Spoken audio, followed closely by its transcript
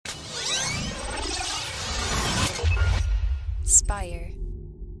Spire.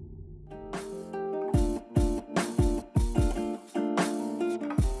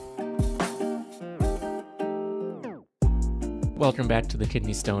 Welcome back to the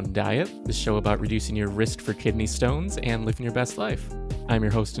Kidney Stone Diet, the show about reducing your risk for kidney stones and living your best life. I'm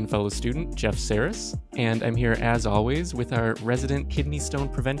your host and fellow student, Jeff Saris, and I'm here as always with our resident kidney stone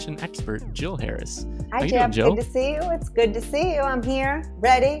prevention expert, Jill Harris. Hi, Jeff. Good to see you. It's good to see you. I'm here,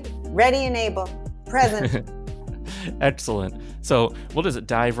 ready and able, present. Excellent. So we'll just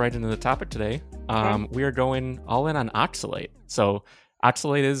dive right into the topic today. Okay. We are going all in on oxalate. So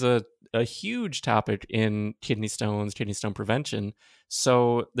oxalate is a huge topic in kidney stone prevention.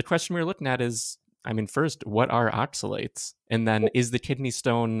 So the question we're looking at is, first, what are oxalates? And then is the kidney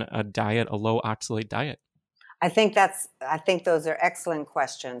stone diet a low oxalate diet? I think those are excellent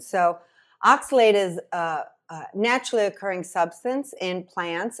questions. So oxalate is a naturally occurring substance in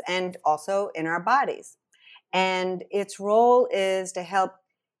plants and also in our bodies. And its role is to help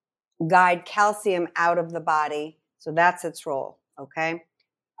guide calcium out of the body. So that's its role, okay?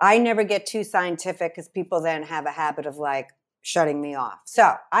 I never get too scientific because people then have a habit of shutting me off.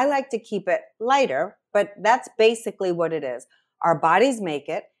 So I like to keep it lighter, but that's basically what it is. Our bodies make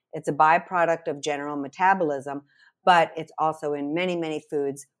it. It's a byproduct of general metabolism, but it's also in many, many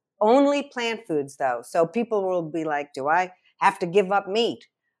foods. Only plant foods, though. So people will be like, do I have to give up meat?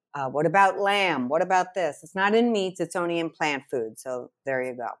 What about lamb? What about this? It's not in meats. It's only in plant food. So there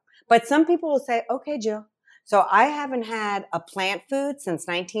you go. But some people will say, okay, Jill. So I haven't had a plant food since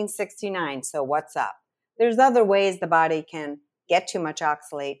 1969. So what's up? There's other ways the body can get too much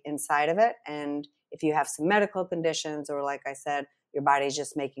oxalate inside of it. And if you have some medical conditions, or like I said, your body's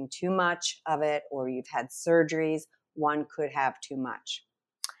just making too much of it, or you've had surgeries, one could have too much.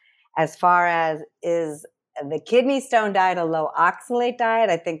 As far as is the kidney stone diet a low oxalate diet,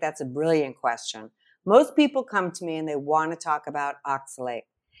 I think that's a brilliant question. Most people come to me and they want to talk about oxalate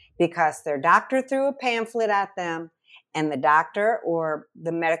because their doctor threw a pamphlet at them and the doctor or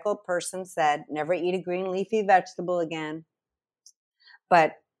the medical person said, never eat a green leafy vegetable again.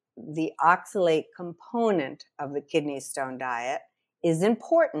 But the oxalate component of the kidney stone diet is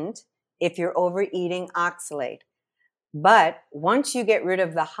important if you're overeating oxalate. But once you get rid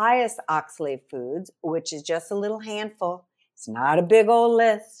of the highest oxalate foods, which is just a little handful, it's not a big old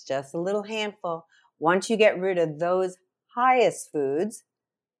list, just a little handful. Once you get rid of those highest foods,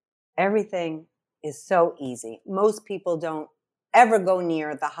 everything is so easy. Most people don't ever go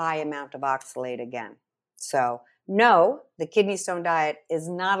near the high amount of oxalate again. So no, the kidney stone diet is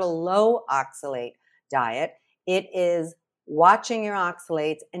not a low oxalate diet. It is watching your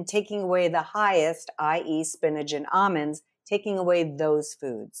oxalates and taking away the highest, i.e. spinach and almonds, taking away those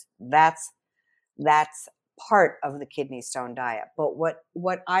foods. That's part of the kidney stone diet. But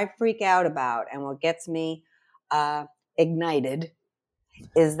what I freak out about and what gets me ignited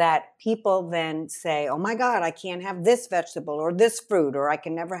is that people then say, oh my God, I can't have this vegetable or this fruit, or I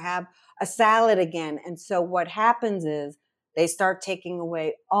can never have a salad again. And so what happens is they start taking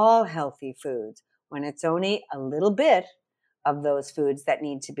away all healthy foods when it's only a little bit of those foods that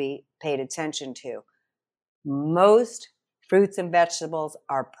need to be paid attention to. Most fruits and vegetables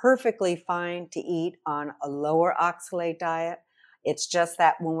are perfectly fine to eat on a lower oxalate diet. It's just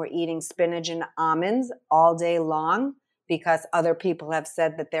that when we're eating spinach and almonds all day long, because other people have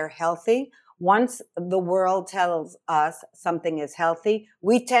said that they're healthy, once the world tells us something is healthy,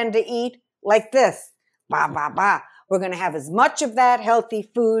 we tend to eat like this. Bah, bah, bah. We're going to have as much of that healthy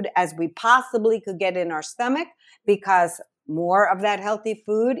food as we possibly could get in our stomach, because more of that healthy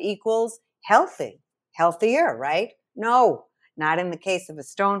food equals healthier, right? No, not in the case of a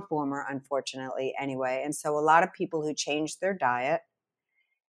stone former, unfortunately, anyway. And so a lot of people who changed their diet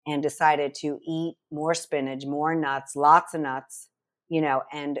and decided to eat more spinach, more nuts, lots of nuts,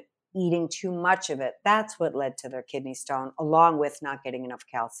 and eating too much of it, that's what led to their kidney stone, along with not getting enough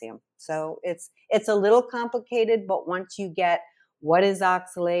calcium. So it's a little complicated, but once you get what is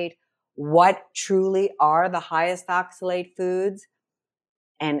oxalate, what truly are the highest oxalate foods,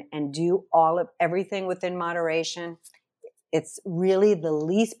 and do everything within moderation, it's really the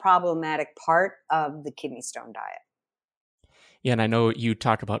least problematic part of the kidney stone diet. Yeah, and I know you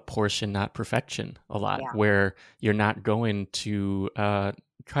talk about portion, not perfection a lot, where you're not going to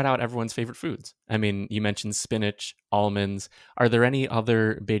cut out everyone's favorite foods. You mentioned spinach, almonds. Are there any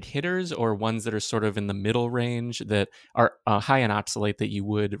other big hitters or ones that are sort of in the middle range that are high in oxalate that you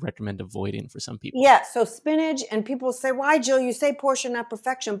would recommend avoiding for some people? Yeah, so spinach, and people say, why, Jill, you say portion, not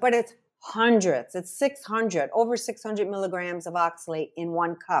perfection, but it's hundreds. It's 600, over 600 milligrams of oxalate in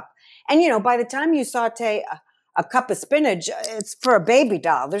one cup. And, by the time you saute a cup of spinach, it's for a baby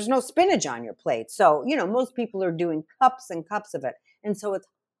doll. There's no spinach on your plate. So, most people are doing cups and cups of it. And so it's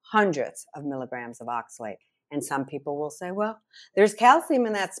hundreds of milligrams of oxalate. And some people will say, well, there's calcium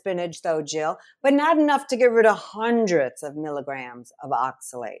in that spinach though, Jill, but not enough to get rid of hundreds of milligrams of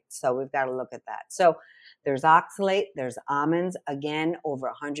oxalate. So we've got to look at that. So there's oxalate, there's almonds, again, over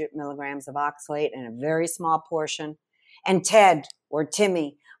 100 milligrams of oxalate in a very small portion. And Ted or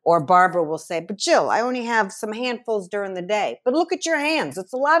Timmy or Barbara will say, but Jill, I only have some handfuls during the day. But look at your hands.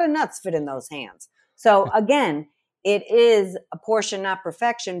 It's a lot of nuts fit in those hands. So again, it is a portion, not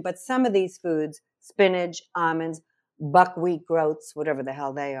perfection, but some of these foods, spinach, almonds, buckwheat groats, whatever the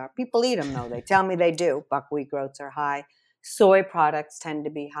hell they are. People eat them though. They tell me they do. Buckwheat groats are high. Soy products tend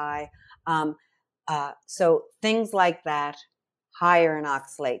to be high. So things like that, higher in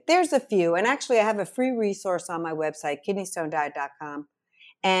oxalate. There's a few. And actually, I have a free resource on my website, kidneystonediet.com.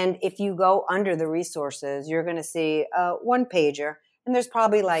 And if you go under the resources, you're going to see a one-pager. And there's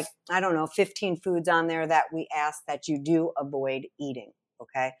probably 15 foods on there that we ask that you do avoid eating.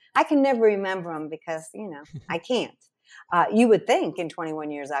 Okay. I can never remember them because, I can't. You would think in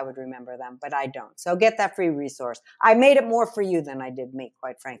 21 years I would remember them, but I don't. So get that free resource. I made it more for you than I did me,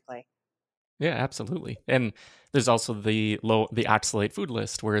 quite frankly. Yeah, absolutely. And there's also the oxalate food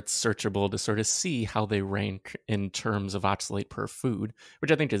list where it's searchable to sort of see how they rank in terms of oxalate per food,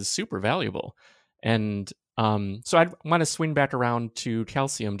 which I think is super valuable. And so I want to swing back around to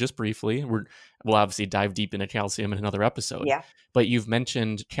calcium just briefly. We'll obviously dive deep into calcium in another episode. Yeah. But you've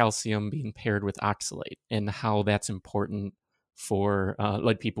mentioned calcium being paired with oxalate and how that's important for,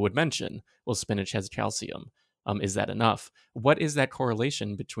 like people would mention, well, spinach has calcium. Is that enough? What is that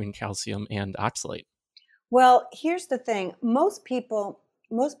correlation between calcium and oxalate? Well, here's the thing. Most people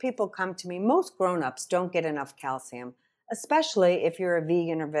come to me, most grown-ups don't get enough calcium, especially if you're a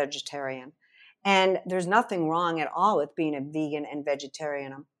vegan or vegetarian. And there's nothing wrong at all with being a vegan and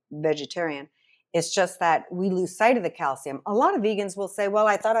vegetarian. It's just that we lose sight of the calcium. A lot of vegans will say, well,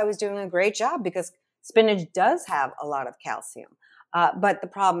 I thought I was doing a great job because spinach does have a lot of calcium. But the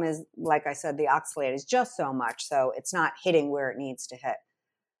problem is, like I said, the oxalate is just so much, so it's not hitting where it needs to hit.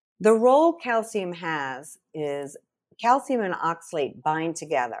 The role calcium has is calcium and oxalate bind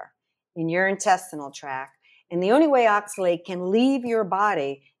together in your intestinal tract. And the only way oxalate can leave your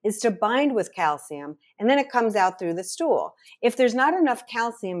body is to bind with calcium, and then it comes out through the stool. If there's not enough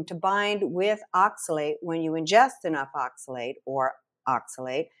calcium to bind with oxalate when you ingest enough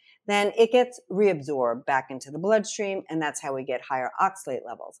oxalate, then it gets reabsorbed back into the bloodstream, and that's how we get higher oxalate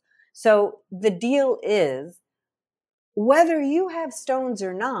levels. So the deal is, whether you have stones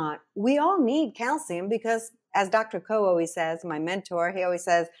or not, we all need calcium because, as Dr. Koh always says, my mentor, he always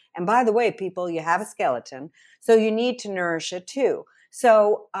says, and by the way, people, you have a skeleton, so you need to nourish it too.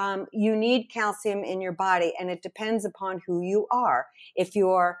 So you need calcium in your body, and it depends upon who you are. If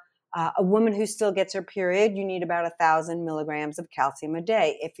you're a woman who still gets her period, you need about 1,000 milligrams of calcium a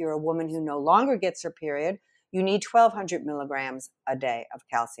day. If you're a woman who no longer gets her period, you need 1,200 milligrams a day of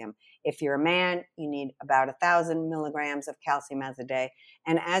calcium. If you're a man, you need about 1,000 milligrams of calcium as a day.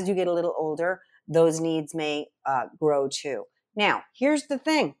 And as you get a little older, those needs may grow too. Now, here's the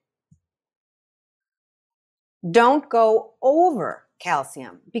thing. Don't go over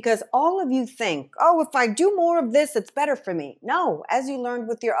calcium, because all of you think, oh, if I do more of this, it's better for me. No, as you learned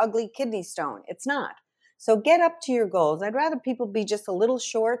with your ugly kidney stone, it's not. So get up to your goals. I'd rather people be just a little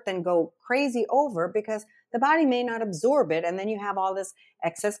short than go crazy over, because the body may not absorb it, and then you have all this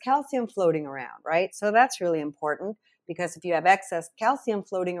excess calcium floating around, right? So that's really important, because if you have excess calcium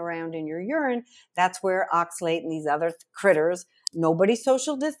floating around in your urine, that's where oxalate and these other critters, nobody's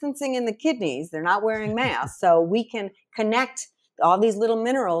social distancing in the kidneys, they're not wearing masks, so we can connect all these little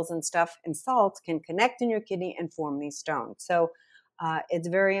minerals and stuff and salts can connect in your kidney and form these stones. So it's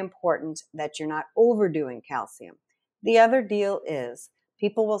very important that you're not overdoing calcium. The other deal is,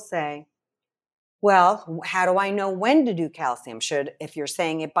 people will say, well, how do I know when to do calcium? If you're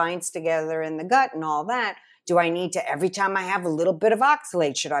saying it binds together in the gut and all that, do I need to, every time I have a little bit of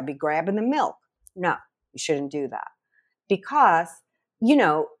oxalate, should I be grabbing the milk? No, you shouldn't do that. Because,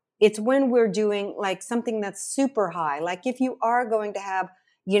 it's when we're doing like something that's super high. Like if you are going to have,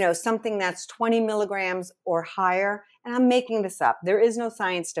 something that's 20 milligrams or higher, and I'm making this up. There is no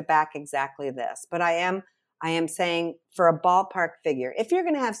science to back exactly this, but I am saying for a ballpark figure, if you're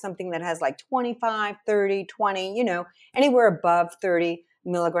going to have something that has like 25, 30, 20, anywhere above 30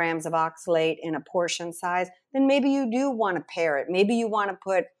 milligrams of oxalate in a portion size, then maybe you do want to pair it. Maybe you want to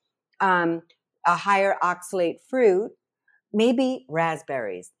put a higher oxalate fruit. Maybe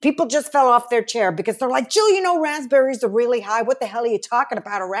raspberries. People just fell off their chair because they're like, Jill, raspberries are really high. What the hell are you talking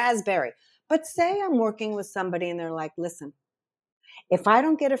about, a raspberry? But say I'm working with somebody and they're like, listen, if I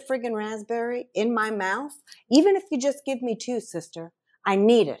don't get a friggin' raspberry in my mouth, even if you just give me 2, sister, I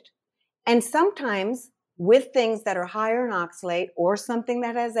need it. And sometimes with things that are higher in oxalate or something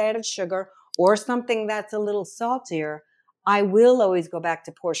that has added sugar or something that's a little saltier, I will always go back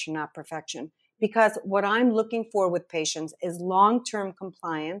to portion, not perfection. Because what I'm looking for with patients is long-term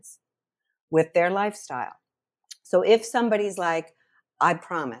compliance with their lifestyle. So if somebody's like, I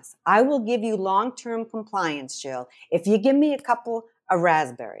promise, I will give you long-term compliance, Jill, if you give me a couple of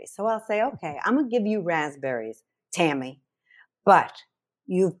raspberries. So I'll say, okay, I'm going to give you raspberries, Tammy, but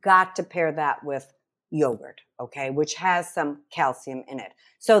you've got to pair that with yogurt, okay, which has some calcium in it.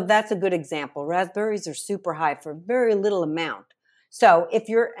 So that's a good example. Raspberries are super high for very little amount. So if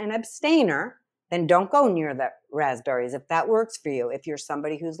you're an abstainer, then don't go near the raspberries if that works for you. If you're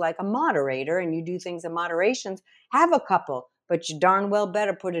somebody who's like a moderator and you do things in moderations, have a couple, but you darn well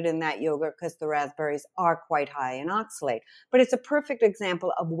better put it in that yogurt because the raspberries are quite high in oxalate. But it's a perfect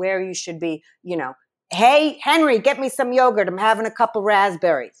example of where you should be, hey, Henry, get me some yogurt. I'm having a couple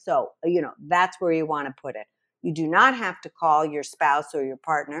raspberries. So, that's where you want to put it. You do not have to call your spouse or your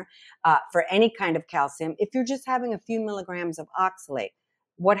partner for any kind of calcium if you're just having a few milligrams of oxalate.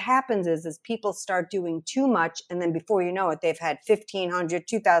 What happens is people start doing too much, and then before you know it, they've had 1,500,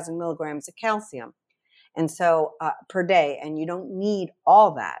 2,000 milligrams of calcium. And so per day, and you don't need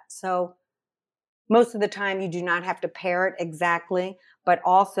all that. So most of the time you do not have to pair it exactly, but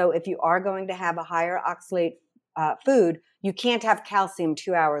also if you are going to have a higher oxalate food, you can't have calcium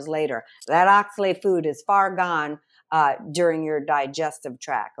 2 hours later. That oxalate food is far gone during your digestive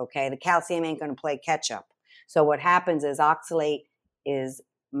tract, okay? The calcium ain't going to play catch up. So what happens is oxalate is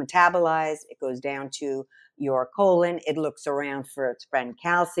metabolized. It goes down to your colon. It looks around for its friend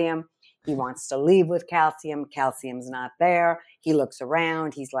calcium. He wants to leave with calcium. Calcium's not there. He looks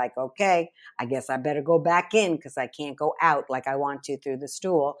around. He's like, okay, I guess I better go back in because I can't go out like I want to through the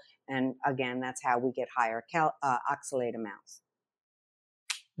stool. And again, that's how we get higher oxalate amounts.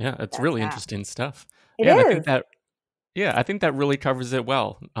 Yeah, it's really interesting stuff. It is. I think that really covers it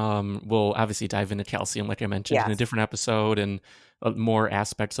well. We'll obviously dive into calcium, like I mentioned, in a different episode, and more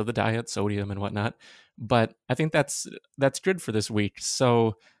aspects of the diet, sodium and whatnot. But I think that's good for this week.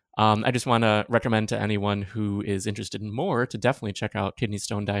 So I just want to recommend to anyone who is interested in more to definitely check out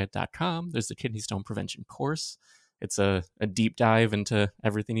kidneystonediet.com. There's the kidney stone prevention course. It's a deep dive into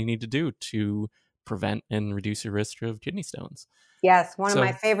everything you need to do to prevent and reduce your risk of kidney stones. Yes, one of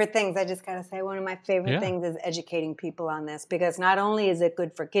my favorite things, I just got to say, one of my favorite things is educating people on this, because not only is it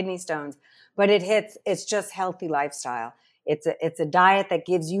good for kidney stones, but it's just healthy lifestyle. It's a diet that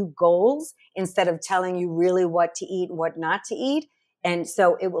gives you goals instead of telling you really what to eat and what not to eat. And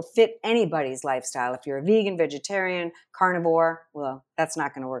so it will fit anybody's lifestyle. If you're a vegan, vegetarian, carnivore, well, that's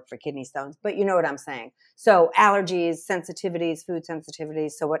not going to work for kidney stones, but you know what I'm saying. So allergies, sensitivities, food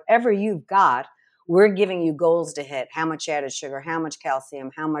sensitivities. So whatever you've got, we're giving you goals to hit: how much added sugar, how much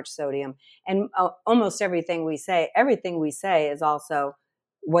calcium, how much sodium, and almost everything we say is also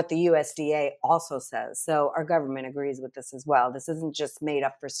what the USDA also says. So our government agrees with this as well. This isn't just made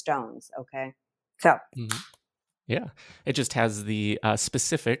up for stones, okay? So. Mm-hmm. Yeah, it just has the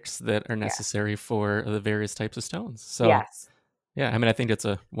specifics that are necessary for the various types of stones. So, yeah, I mean, I think it's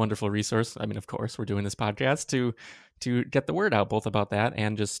a wonderful resource. I mean, of course, we're doing this podcast to get the word out, both about that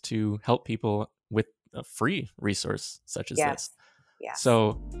and just to help people with a free resource such as this. Yeah.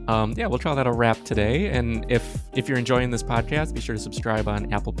 So, we'll call that a wrap today. And if you're enjoying this podcast, be sure to subscribe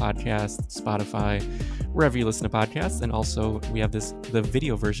on Apple Podcasts, Spotify, wherever you listen to podcasts. And also, we have the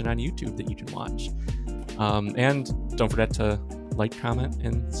video version on YouTube that you can watch. And don't forget to like, comment,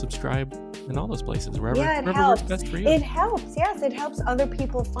 and subscribe in all those places, wherever works best for you. It helps. Yes, it helps other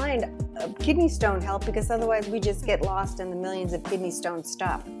people find kidney stone help, because otherwise we just get lost in the millions of kidney stone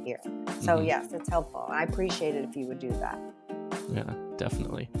stuff here. So yes, it's helpful. I appreciate it if you would do that. Yeah,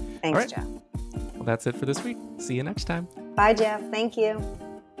 definitely. Thanks, Jeff. Well, that's it for this week. See you next time. Bye, Jeff. Thank you.